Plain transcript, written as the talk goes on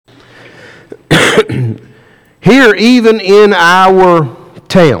Here, even in our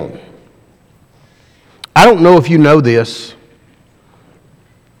town, I don't know if you know this,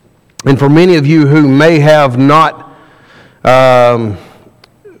 and for many of you who may have not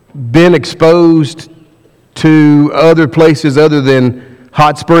been exposed to other places other than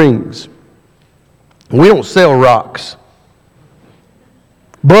hot springs, we don't sell rocks.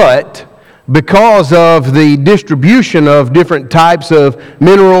 But because of the distribution of different types of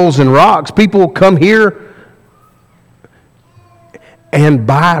minerals and rocks, people come here and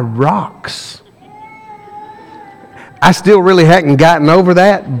buy rocks. I still really hadn't gotten over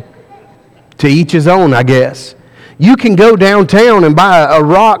that. To each his own, I guess. You can go downtown and buy a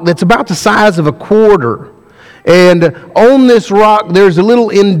rock that's about the size of a quarter. And on this rock, there's a little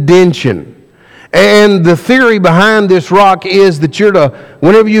indention. And the theory behind this rock is that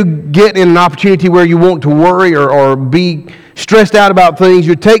whenever you get in an opportunity where you want to worry or be stressed out about things,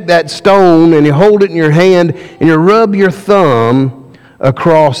 you take that stone and you hold it in your hand and you rub your thumb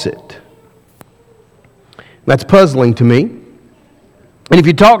across it. That's puzzling to me. And if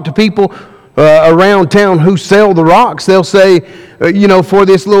you talk to people around town who sell the rocks, they'll say, for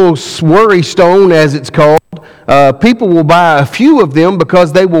this little worry stone, as it's called, people will buy a few of them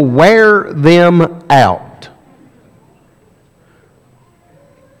because they will wear them out.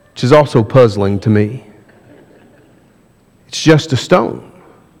 Which is also puzzling to me. It's just a stone.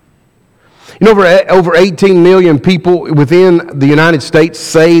 Over 18 million people within the United States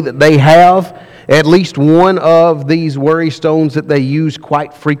say that they have at least one of these worry stones that they use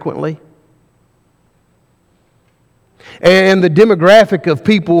quite frequently. And the demographic of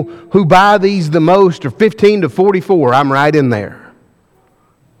people who buy these the most are 15 to 44. I'm right in there.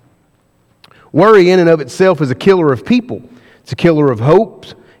 Worry in and of itself is a killer of people. It's a killer of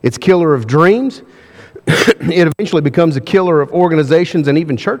hopes. It's a killer of dreams. It eventually becomes a killer of organizations and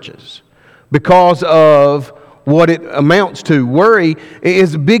even churches because of what it amounts to. Worry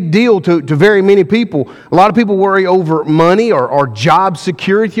is a big deal to very many people. A lot of people worry over money or job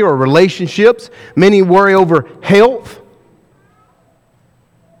security or relationships. Many worry over health,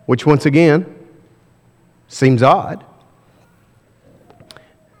 which once again seems odd.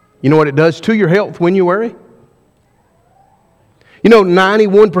 You know what it does to your health when you worry?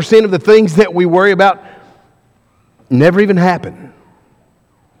 91% of the things that we worry about never even happen.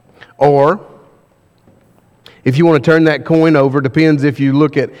 Or, if you want to turn that coin over, depends if you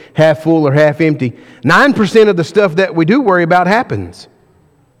look at half full or half empty, 9% of the stuff that we do worry about happens.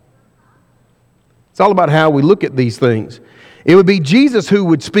 It's all about how we look at these things. It would be Jesus who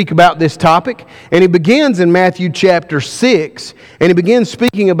would speak about this topic, and he begins in Matthew chapter 6, and he begins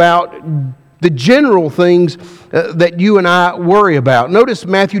speaking about the general things that you and I worry about. Notice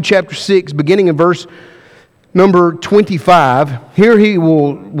Matthew chapter 6, beginning in verse number 25. Here he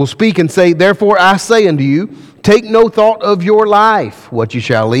will speak and say, "Therefore I say unto you, take no thought of your life, what you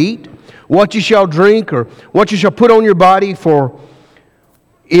shall eat, what you shall drink, or what you shall put on your body, for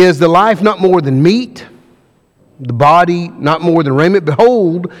is the life not more than meat, the body not more than raiment?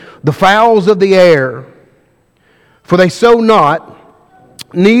 Behold, the fowls of the air, for they sow not,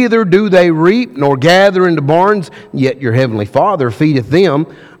 neither do they reap, nor gather into barns, yet your heavenly Father feedeth them.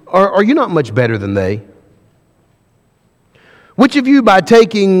 Are you not much better than they? Which of you by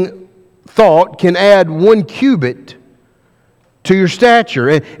taking thought can add 1 cubit to your stature?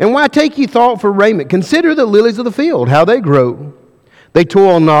 And why take ye thought for raiment? Consider the lilies of the field, how they grow. They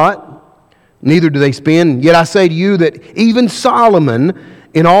toil not, neither do they spin. Yet I say to you that even Solomon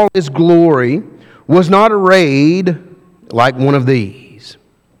in all his glory was not arrayed like one of these.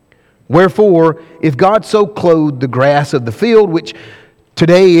 Wherefore, if God so clothed the grass of the field, which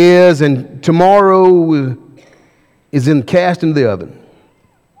today is and tomorrow is cast into the oven,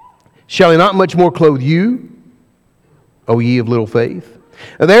 shall he not much more clothe you, O ye of little faith?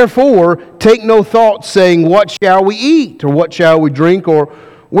 Therefore, take no thought, saying, what shall we eat, or what shall we drink, or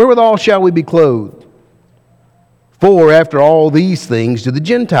wherewithal shall we be clothed? For after all these things do the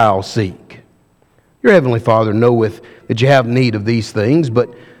Gentiles seek. Your heavenly Father knoweth that you have need of these things,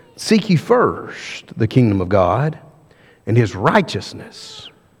 but seek ye first the kingdom of God and his righteousness,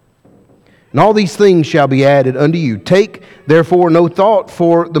 and all these things shall be added unto you. Take therefore no thought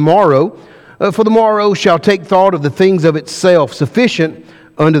for the morrow shall take thought of the things of itself. Sufficient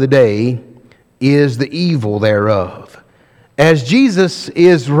unto the day is the evil thereof." As Jesus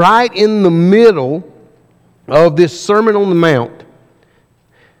is right in the middle of this Sermon on the Mount,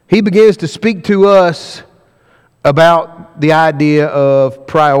 he begins to speak to us about the idea of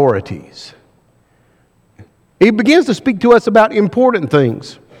priorities. He begins to speak to us about important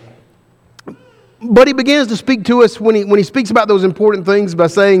things. But he begins to speak to us when he speaks about those important things by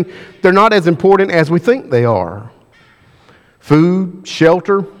saying they're not as important as we think they are. Food,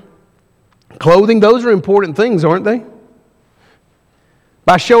 shelter, clothing, those are important things, aren't they?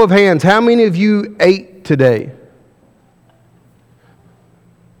 By show of hands, how many of you ate today?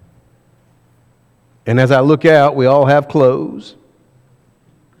 And as I look out, we all have clothes.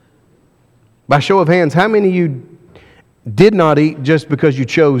 By show of hands, how many of you did not eat just because you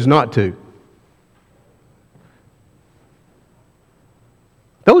chose not to?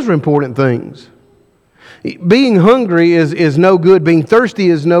 Those are important things. Being hungry is no good. Being thirsty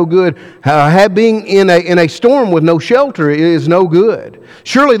is no good. Being in a storm with no shelter is no good.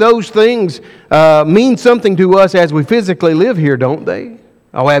 Surely those things mean something to us as we physically live here, don't they?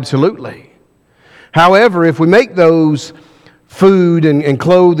 Oh, absolutely. However, if we make those food and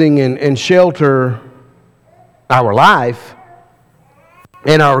clothing and shelter our life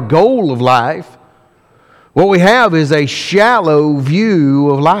and our goal of life, what we have is a shallow view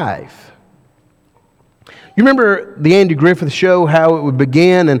of life. You remember the Andy Griffith Show, how it would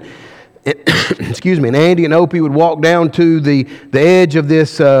begin, and and Andy and Opie would walk down to the edge of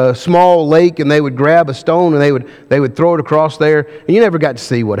this small lake, and they would grab a stone and they would throw it across there. And you never got to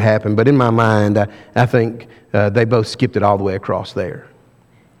see what happened, but in my mind, I think they both skipped it all the way across there.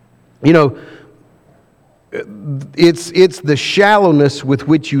 You know, it's the shallowness with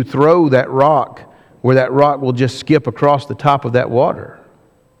which you throw that rock, where that rock will just skip across the top of that water.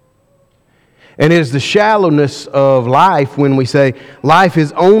 And it is the shallowness of life when we say life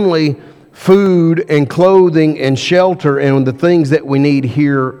is only food and clothing and shelter and the things that we need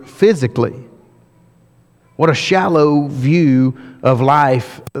here physically. What a shallow view of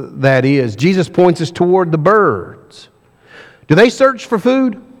life that is. Jesus points us toward the birds. Do they search for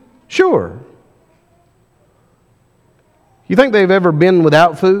food? Sure. You think they've ever been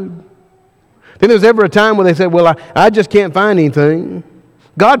without food? Think there's ever a time when they say, well, I just can't find anything.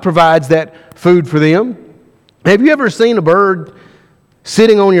 God provides that food for them. Have you ever seen a bird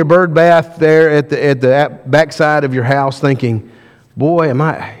sitting on your bird bath there at the backside of your house thinking, boy,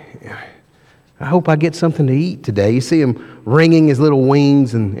 I hope I get something to eat today? You see him wringing his little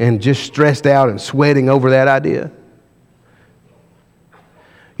wings and just stressed out and sweating over that idea.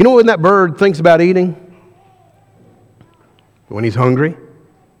 You know when that bird thinks about eating? When he's hungry.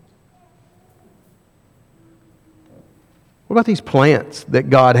 What about these plants that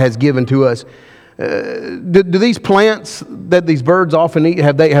God has given to us? Do these plants that these birds often eat,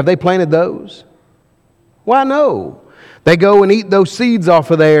 have they planted those? Why, no. They go and eat those seeds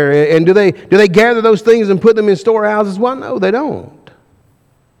off of there. And do they gather those things and put them in storehouses? Why, no, they don't.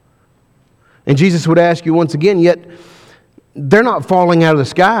 And Jesus would ask you once again, yet they're not falling out of the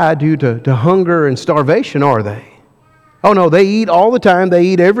sky due to hunger and starvation, are they? Oh no, they eat all the time, they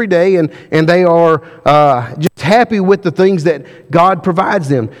eat every day, and they are just happy with the things that God provides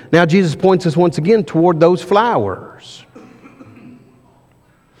them. Now Jesus points us once again toward those flowers.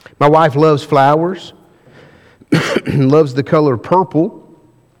 My wife loves flowers, loves the color purple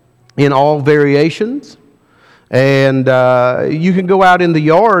in all variations. And you can go out in the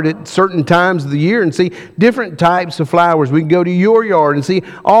yard at certain times of the year and see different types of flowers. We can go to your yard and see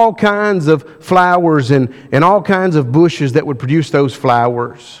all kinds of flowers and all kinds of bushes that would produce those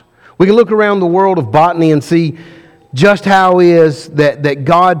flowers. We can look around the world of botany and see just how it is that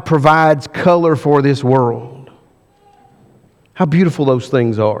God provides color for this world. How beautiful those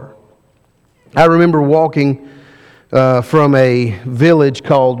things are. I remember walking from a village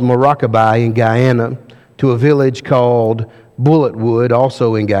called Maracaibo in Guyana to a village called Bulletwood,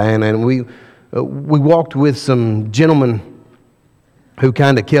 also in Guyana. And we walked with some gentlemen who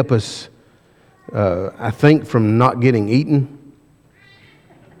kind of kept us, I think, from not getting eaten.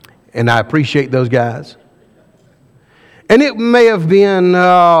 And I appreciate those guys. And it may have been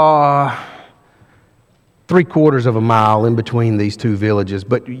 3/4 of a mile in between these two villages.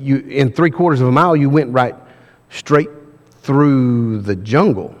 But in 3/4 of a mile, you went right straight through the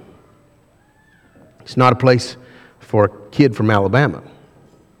jungle. It's not a place for a kid from Alabama.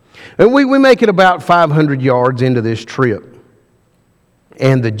 And we make it about 500 yards into this trip.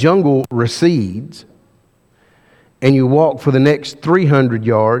 And the jungle recedes. And you walk for the next 300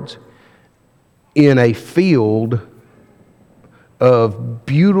 yards in a field of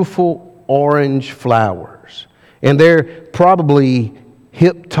beautiful orange flowers. And they're probably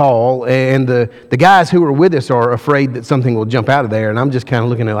hip tall, and the guys who are with us are afraid that something will jump out of there, and I'm just kind of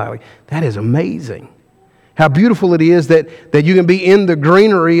looking at it like, that is amazing. How beautiful it is that you can be in the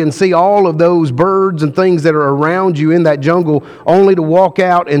greenery and see all of those birds and things that are around you in that jungle, only to walk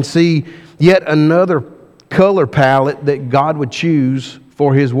out and see yet another color palette that God would choose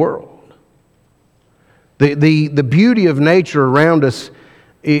for His world. The beauty of nature around us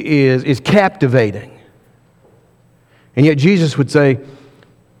is captivating. And yet Jesus would say,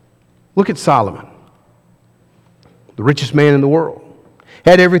 look at Solomon, the richest man in the world.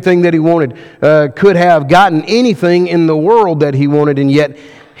 Had everything that he wanted, could have gotten anything in the world that he wanted, and yet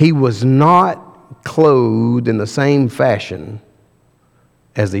he was not clothed in the same fashion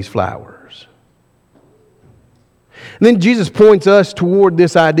as these flowers. And then Jesus points us toward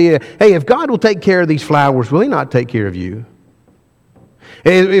this idea, hey, if God will take care of these flowers, will He not take care of you?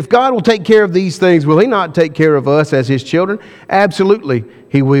 If God will take care of these things, will He not take care of us as His children? Absolutely,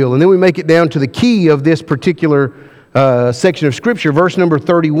 He will. And then we make it down to the key of this particular section of Scripture, verse number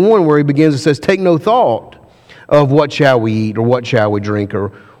 31, where He begins, it says, take no thought of what shall we eat, or what shall we drink,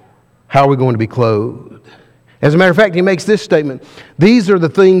 or how are we going to be clothed. As a matter of fact, He makes this statement, these are the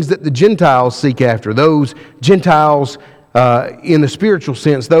things that the Gentiles seek after. Those Gentiles in the spiritual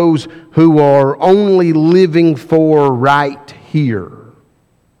sense, those who are only living for right here.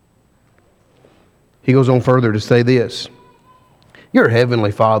 He goes on further to say this, your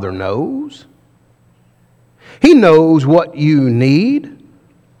heavenly Father knows. He knows what you need.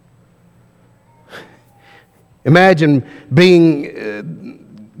 Imagine being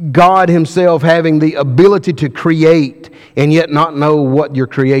God Himself having the ability to create and yet not know what your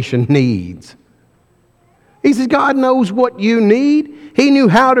creation needs. He says God knows what you need. He knew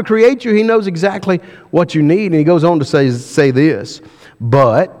how to create you. He knows exactly what you need. And He goes on to say this,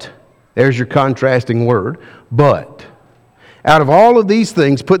 but, there's your contrasting word, but, out of all of these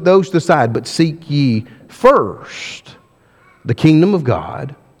things, put those to the side, but seek ye first the kingdom of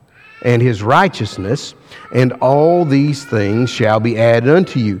God and His righteousness, and all these things shall be added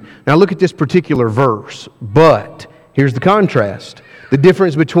unto you. Now look at this particular verse. But, here's the contrast. The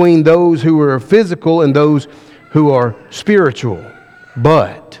difference between those who are physical and those who are spiritual.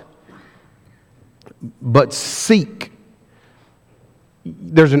 But seek.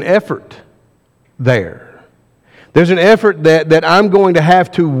 There's an effort there. There's an effort that I'm going to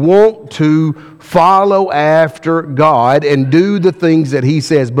have to want to follow after God and do the things that He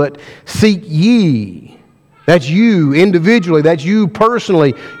says. But seek ye. That's you individually. That's you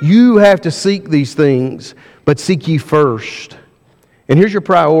personally. You have to seek these things. But seek ye first. And here's your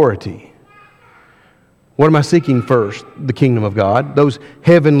priority. What am I seeking first? The kingdom of God. Those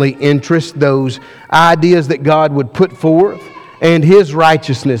heavenly interests, those ideas that God would put forth, and His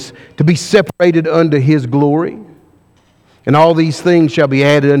righteousness to be separated unto His glory. And all these things shall be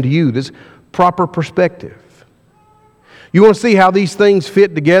added unto you. This proper perspective. You want to see how these things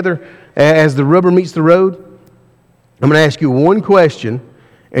fit together as the rubber meets the road? I'm going to ask you one question,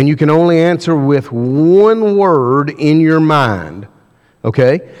 and you can only answer with one word in your mind.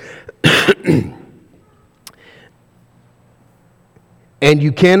 Okay? And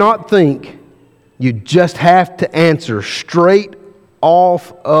you cannot think. You just have to answer straight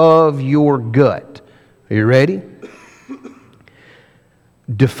off of your gut. Are you ready?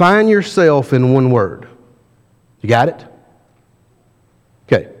 Define yourself in one word. You got it?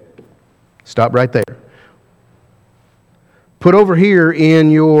 Okay. Stop right there. Put over here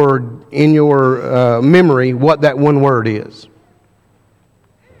in your memory what that one word is.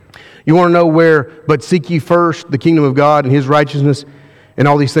 You want to know where, but seek ye first the kingdom of God and His righteousness, and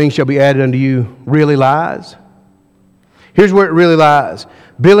all these things shall be added unto you, really lies? Here's where it really lies.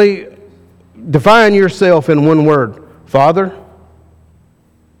 Billy, define yourself in one word. Father.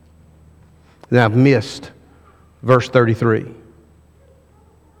 Then I've missed verse 33.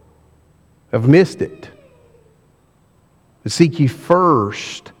 I've missed it. Seek ye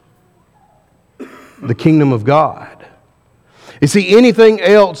first the kingdom of God. You see, anything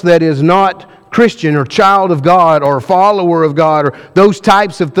else that is not Christian or child of God or follower of God or those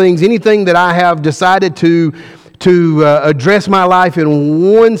types of things, anything that I have decided to address my life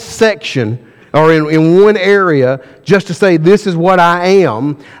in one section or in one area, just to say this is what I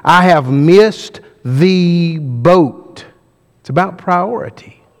am, I have missed the boat. It's about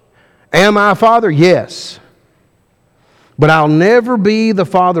priority. Am I a father? Yes. But I'll never be the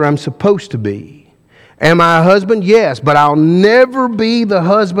father I'm supposed to be. Am I a husband? Yes. But I'll never be the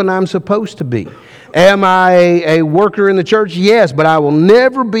husband I'm supposed to be. Am I a worker in the church? Yes. But I will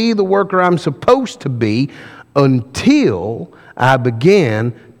never be the worker I'm supposed to be until I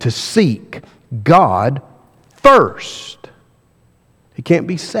begin to seek God first. He can't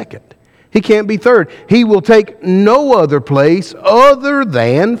be second. He can't be third. He will take no other place other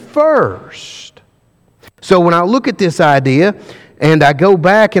than first. So when I look at this idea and I go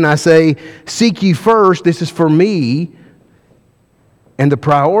back and I say, seek ye first, this is for me, and the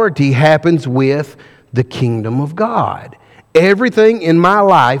priority happens with the kingdom of God Everything in my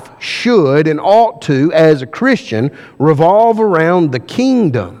life should and ought to, as a Christian, revolve around the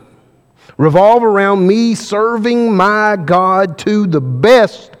kingdom. Revolve around me serving my God to the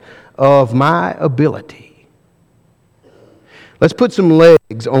best of my ability. Let's put some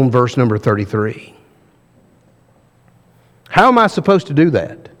legs on verse number 33. How am I supposed to do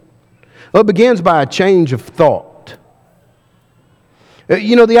that? Well, it begins by a change of thought.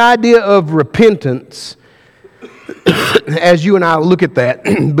 You know, the idea of repentance, as you and I look at that,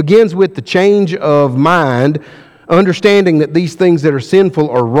 begins with the change of mind, understanding that these things that are sinful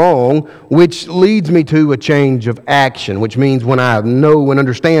are wrong, which leads me to a change of action, which means when I know and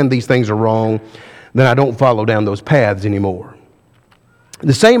understand these things are wrong, then I don't follow down those paths anymore.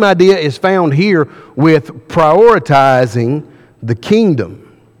 The same idea is found here with prioritizing the kingdom.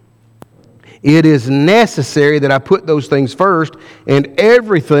 It is necessary that I put those things first, and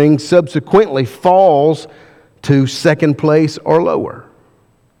everything subsequently falls to second place or lower.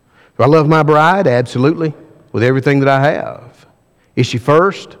 Do I love my bride? Absolutely. With everything that I have. Is she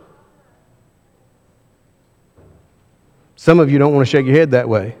first? Some of you don't want to shake your head that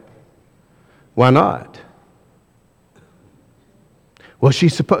way. Why not? Well, she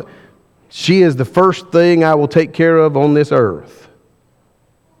is the first thing I will take care of on this earth.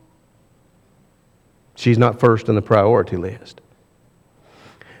 She's not first on the priority list.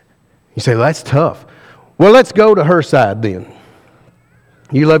 You say, well, that's tough. Well, let's go to her side then.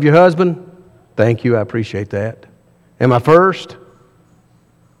 You love your husband? Thank you, I appreciate that. Am I first?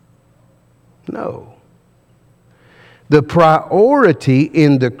 No. The priority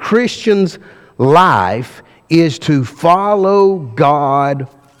in the Christian's life is to follow God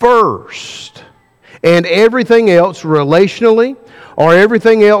first. And everything else relationally, or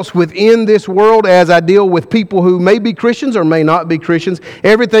everything else within this world as I deal with people who may be Christians or may not be Christians,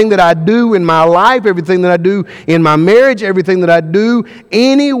 everything that I do in my life, everything that I do in my marriage, everything that I do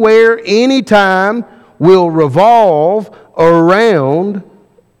anywhere, anytime, will revolve around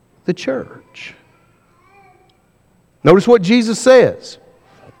the church. Notice what Jesus says.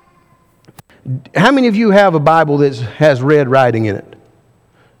 How many of you have a Bible that has red writing in it?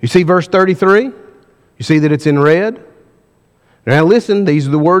 You see verse 33? You see that it's in red? Now listen, these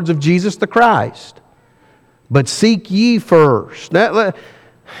are the words of Jesus the Christ. But seek ye first. Now,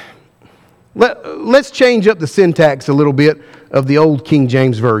 let's change up the syntax a little bit of the old King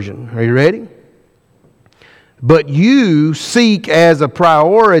James Version. Are you ready? But you seek as a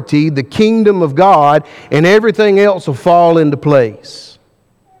priority the kingdom of God, and everything else will fall into place.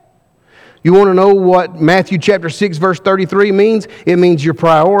 You want to know what Matthew chapter 6 verse 33 means? It means your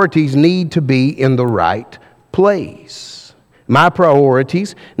priorities need to be in the right place. My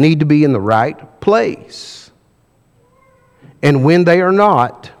priorities need to be in the right place. And when they are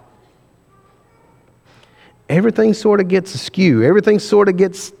not, everything sort of gets askew. Everything sort of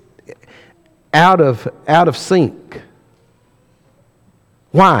gets out of sync.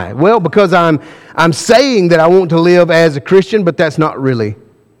 Why? Well, because I'm saying that I want to live as a Christian, but that's not really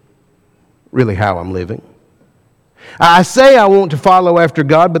how I'm living. I say I want to follow after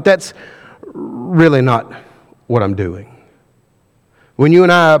God, but that's really not what I'm doing. When you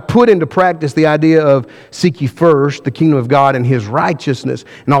and I put into practice the idea of seek ye first the kingdom of God and His righteousness,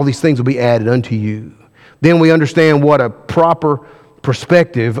 and all these things will be added unto you, then we understand what a proper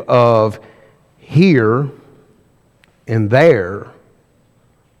perspective of here and there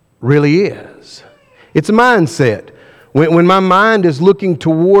really is. It's a mindset. When my mind is looking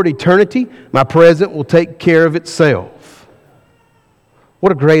toward eternity, my present will take care of itself.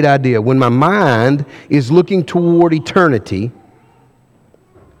 What a great idea. When my mind is looking toward eternity,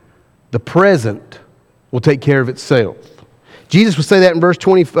 the present will take care of itself. Jesus will say that in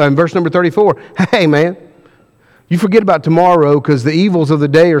verse number 34. Hey, man, you forget about tomorrow because the evils of the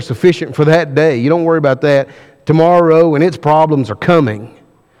day are sufficient for that day. You don't worry about that. Tomorrow and its problems are coming.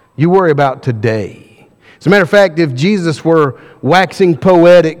 You worry about today. As a matter of fact, if Jesus were waxing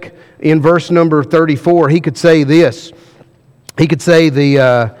poetic in verse number 34, he could say this. He could say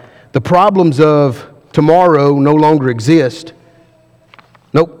the problems of tomorrow no longer exist.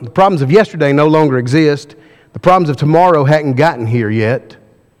 Nope, the problems of yesterday no longer exist. The problems of tomorrow hadn't gotten here yet.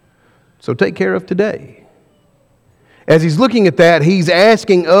 So take care of today. As he's looking at that, he's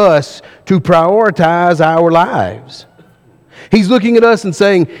asking us to prioritize our lives. He's looking at us and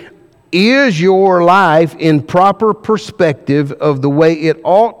saying, is your life in proper perspective of the way it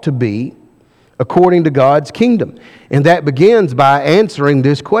ought to be according to God's kingdom? And that begins by answering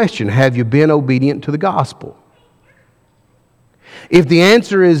this question: have you been obedient to the gospel? If the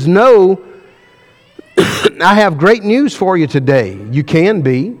answer is no, I have great news for you today. You can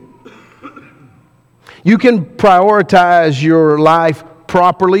be. You can prioritize your life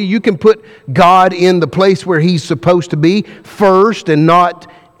properly. You can put God in the place where He's supposed to be first and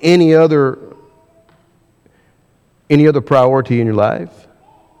not any other priority in your life.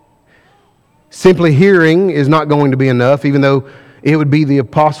 Simply hearing is not going to be enough, even though it would be the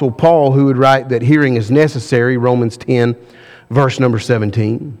Apostle Paul who would write that hearing is necessary, Romans 10, verse number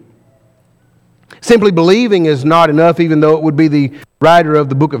 17. Simply believing is not enough, even though it would be the writer of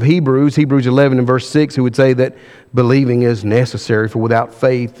the book of Hebrews, Hebrews 11 and verse 6, who would say that believing is necessary, for without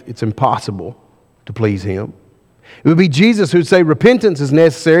faith it's impossible to please Him. It would be Jesus who would say repentance is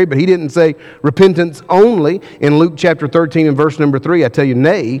necessary, but He didn't say repentance only. In Luke chapter 13 and verse number 3, I tell you,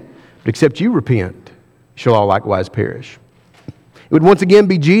 nay, but except you repent, shall all likewise perish. It would once again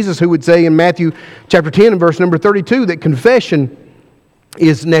be Jesus who would say in Matthew chapter 10 and verse number 32 that confession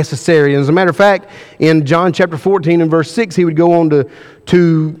is necessary. And as a matter of fact, in John chapter 14 and verse 6, He would go on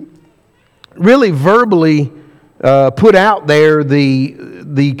to really verbally put out there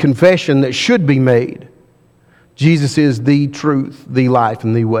the confession that should be made. Jesus is the truth, the life,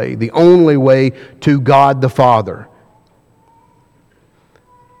 and the way, the only way to God the Father.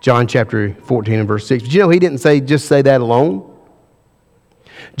 John chapter 14 and verse 6. But you know, He didn't just say that alone.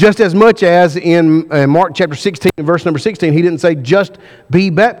 Just as much as in Mark chapter 16 and verse number 16, He didn't say just be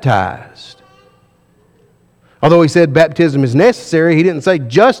baptized. Although He said baptism is necessary, He didn't say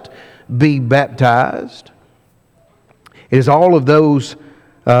just be baptized. It is all of those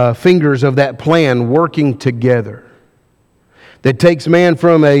fingers of that plan working together that takes man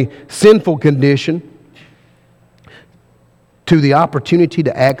from a sinful condition to the opportunity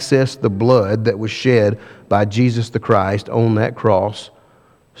to access the blood that was shed by Jesus the Christ on that cross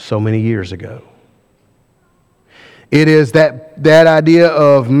so many years ago. It is that idea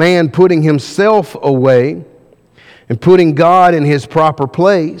of man putting himself away and putting God in His proper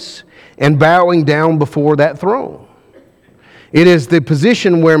place and bowing down before that throne. It is the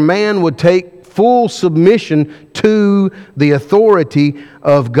position where man would take full submission to the authority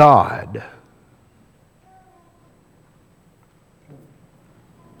of God.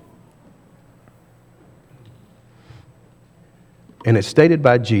 And it's stated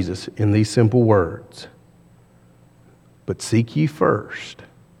by Jesus in these simple words, but seek ye first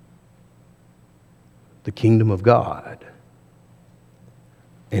the kingdom of God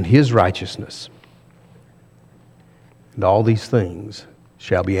and His righteousness, and all these things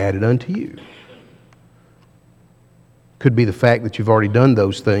shall be added unto you. Could be the fact that you've already done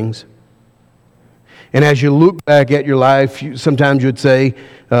those things. And as you look back at your life, sometimes you'd say,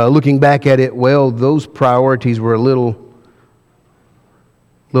 looking back at it, well, those priorities were a little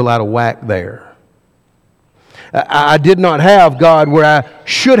out of whack there. I did not have God where I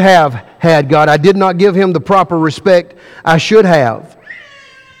should have had God. I did not give Him the proper respect I should have.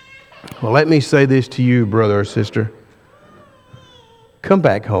 Well, let me say this to you, brother or sister. Come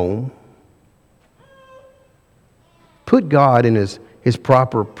back home. Put God in His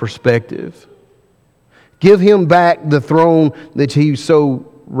proper perspective. Give Him back the throne that He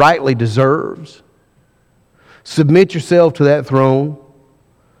so rightly deserves. Submit yourself to that throne.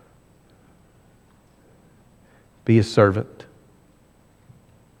 Be a servant.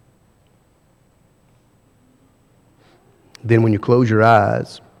 Then when you close your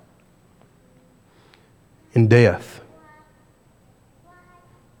eyes in death,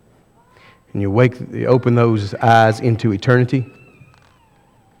 and you open those eyes into eternity,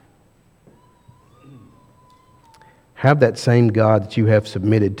 have that same God that you have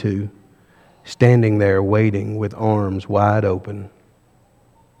submitted to standing there waiting with arms wide open,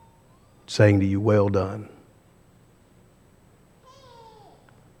 saying to you, well done.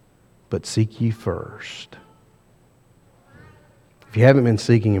 But seek ye first. If you haven't been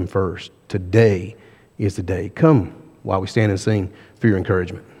seeking Him first, today is the day. Come while we stand and sing for your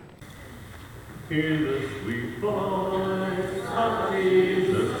encouragement. Hear the sweet voice of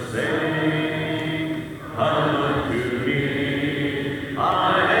Jesus.